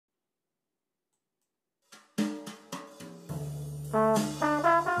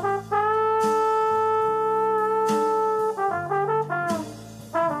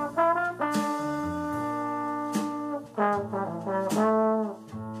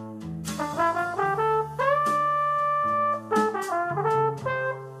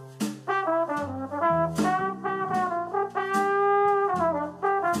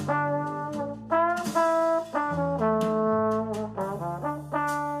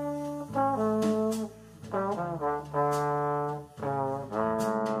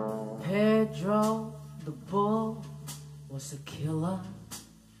Pedro the bull was a killer,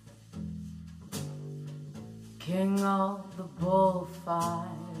 king of the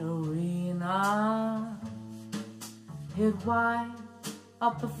bullfight arena. He'd wipe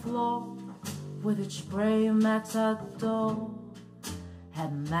up the floor with each spray matador,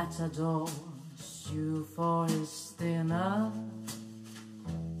 had matador stew for his dinner.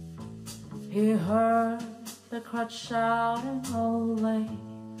 He heard the crowd shouting "Olé!"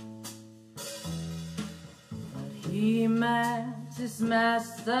 He met his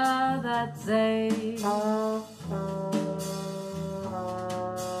master that day.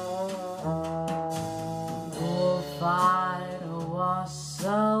 Bullfighter was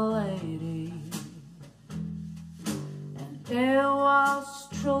a lady, and it was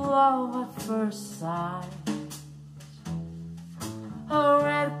true love at first sight. Her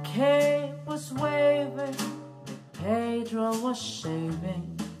red cape was waving, Pedro was shaving.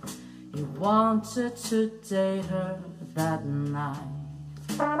 He wanted to date her that night.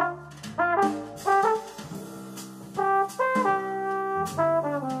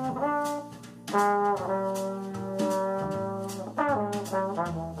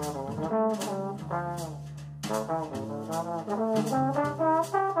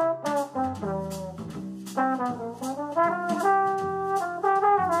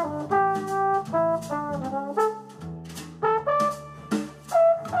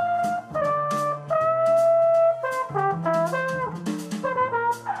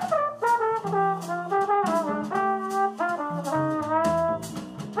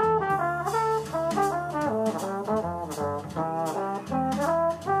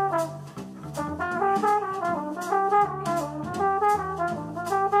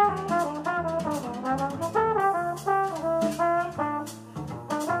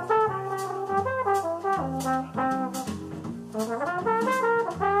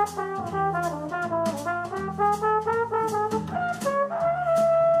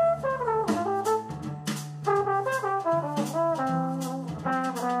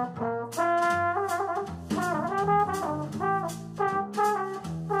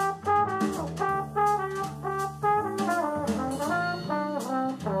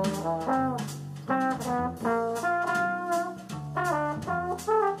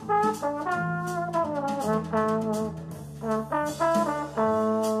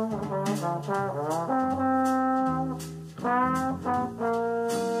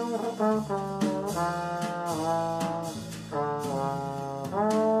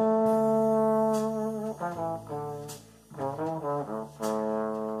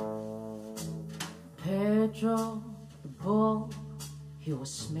 Pedro the bull, he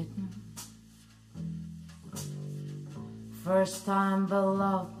was smitten. First time the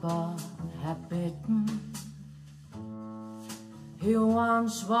love bug had bitten. He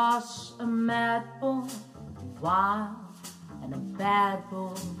once was a mad bull, wild and a bad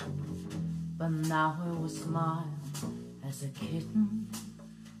bull, but now he was mild as a kitten.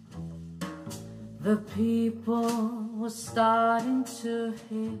 The people were starting to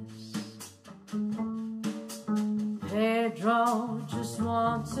hiss. Pedro just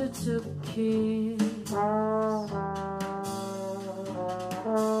wanted to kiss.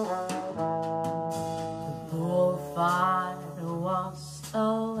 The bullfighter was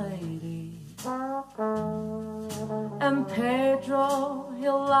a lady, and Pedro, he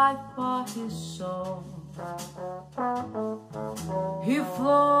liked what he saw. He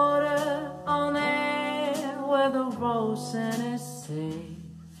floated on air with a rose in his sleeve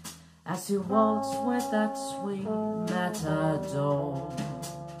as he waltzed with that sweet matador.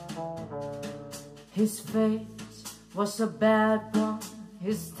 His face was a bad one,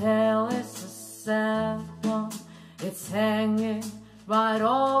 his tail is a sad one. It's hanging right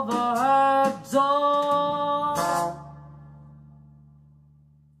over her